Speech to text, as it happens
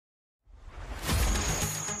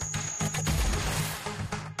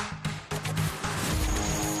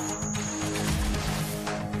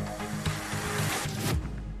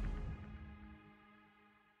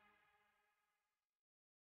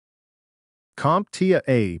CompTIA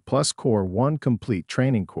A plus Core 1 Complete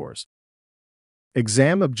Training Course.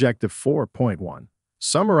 Exam Objective 4.1.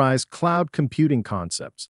 Summarize Cloud Computing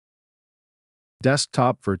Concepts.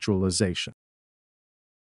 Desktop Virtualization.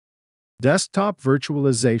 Desktop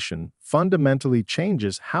virtualization fundamentally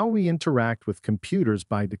changes how we interact with computers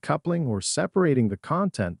by decoupling or separating the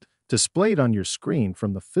content displayed on your screen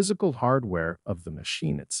from the physical hardware of the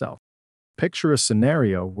machine itself. Picture a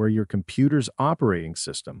scenario where your computer's operating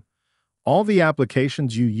system, all the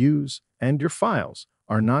applications you use, and your files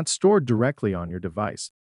are not stored directly on your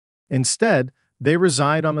device. Instead, they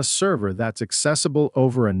reside on a server that's accessible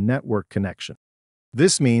over a network connection.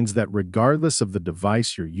 This means that regardless of the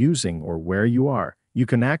device you're using or where you are, you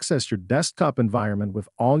can access your desktop environment with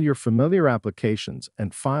all your familiar applications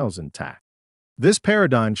and files intact. This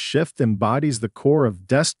paradigm shift embodies the core of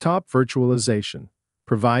desktop virtualization,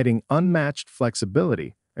 providing unmatched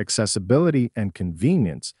flexibility, accessibility, and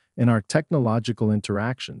convenience in our technological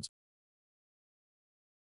interactions.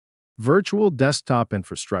 Virtual Desktop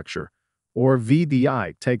Infrastructure, or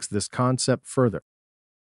VDI, takes this concept further.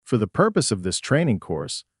 For the purpose of this training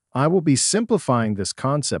course, I will be simplifying this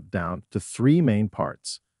concept down to three main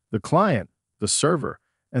parts: the client, the server,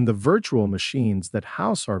 and the virtual machines that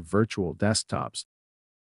house our virtual desktops.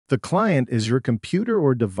 The client is your computer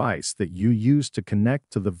or device that you use to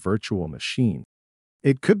connect to the virtual machine.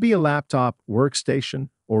 It could be a laptop, workstation,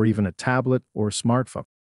 or even a tablet or smartphone.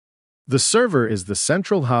 The server is the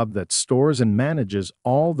central hub that stores and manages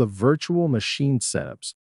all the virtual machine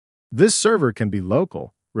setups. This server can be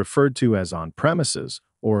local, referred to as on-premises,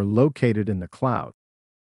 or located in the cloud.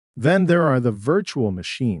 Then there are the virtual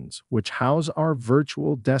machines, which house our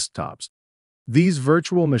virtual desktops. These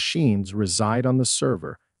virtual machines reside on the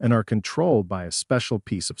server and are controlled by a special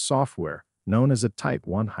piece of software known as a Type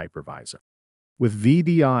 1 hypervisor. With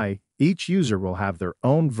VDI, each user will have their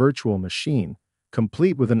own virtual machine,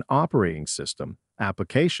 complete with an operating system,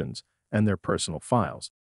 applications, and their personal files.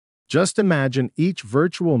 Just imagine each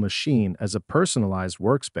virtual machine as a personalized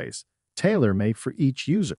workspace, tailor-made for each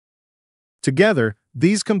user. Together,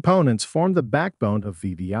 these components form the backbone of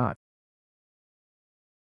VDI.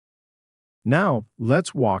 Now,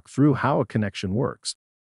 let's walk through how a connection works.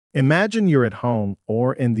 Imagine you're at home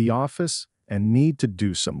or in the office and need to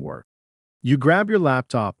do some work. You grab your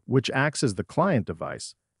laptop, which acts as the client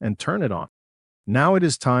device, and turn it on. Now it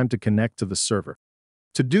is time to connect to the server.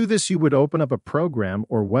 To do this, you would open up a program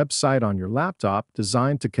or website on your laptop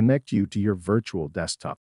designed to connect you to your virtual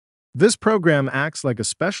desktop. This program acts like a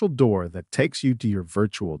special door that takes you to your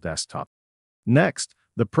virtual desktop. Next,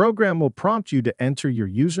 the program will prompt you to enter your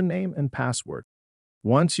username and password.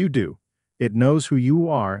 Once you do, it knows who you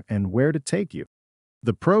are and where to take you.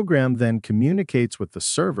 The program then communicates with the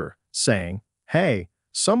server, saying, "Hey,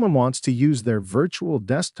 someone wants to use their virtual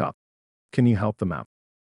desktop. Can you help them out?"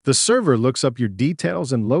 The server looks up your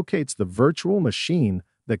details and locates the virtual machine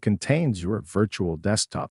that contains your virtual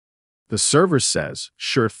desktop. The server says,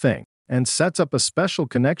 "Sure thing," and sets up a special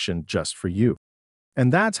connection just for you.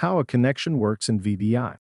 And that's how a connection works in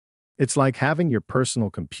VDI. It's like having your personal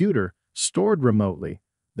computer stored remotely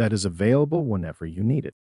that is available whenever you need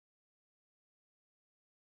it.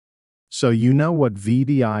 So you know what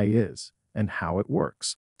VDI is and how it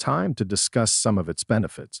works. Time to discuss some of its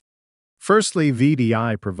benefits. Firstly,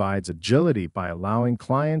 VDI provides agility by allowing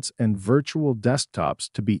clients and virtual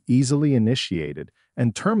desktops to be easily initiated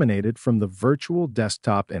and terminated from the virtual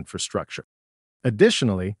desktop infrastructure.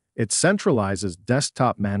 Additionally, it centralizes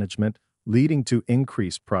desktop management, leading to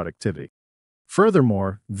increased productivity.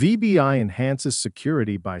 Furthermore, VDI enhances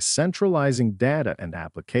security by centralizing data and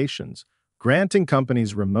applications, granting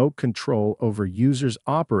companies remote control over users'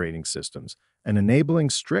 operating systems and enabling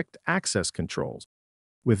strict access controls.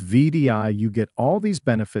 With VDI, you get all these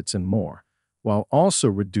benefits and more, while also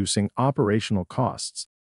reducing operational costs.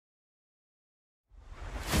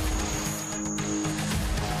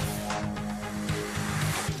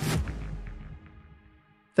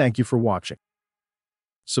 Thank you for watching.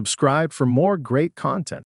 Subscribe for more great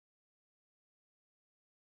content.